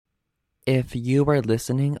If you are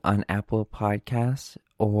listening on Apple Podcasts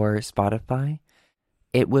or Spotify,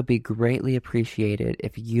 it would be greatly appreciated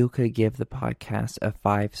if you could give the podcast a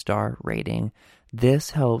 5-star rating.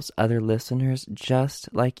 This helps other listeners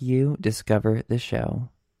just like you discover the show.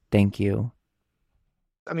 Thank you.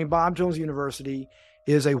 I mean, Bob Jones University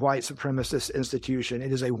is a white supremacist institution.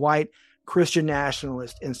 It is a white Christian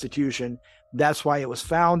nationalist institution. That's why it was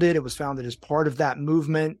founded. It was founded as part of that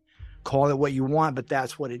movement. Call it what you want, but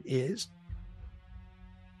that's what it is.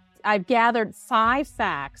 I've gathered 5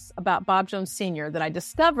 facts about Bob Jones Sr. that I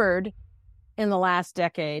discovered in the last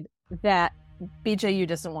decade that BJU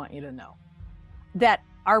doesn't want you to know. That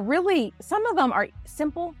are really, some of them are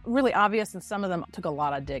simple, really obvious, and some of them took a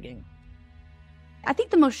lot of digging. I think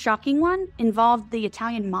the most shocking one involved the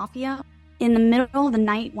Italian mafia. In the middle of the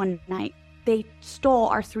night, one night, they stole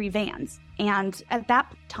our 3 vans. And at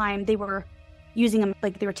that time, they were using them,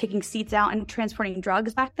 like they were taking seats out and transporting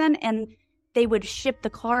drugs back then. And they would ship the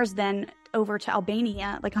cars then over to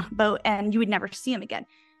Albania, like on a boat, and you would never see them again.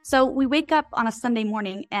 So we wake up on a Sunday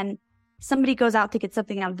morning and somebody goes out to get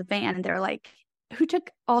something out of the van. And they're like, who took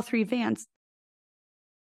all 3 vans?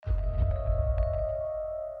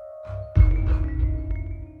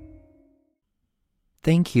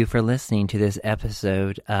 Thank you for listening to this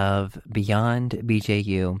episode of Beyond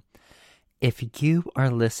BJU. If you are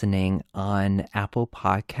listening on Apple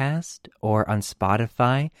Podcast or on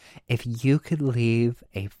Spotify, if you could leave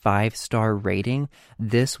a 5-star rating,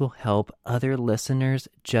 this will help other listeners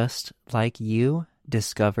just like you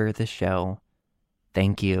discover the show.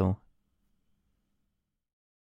 Thank you.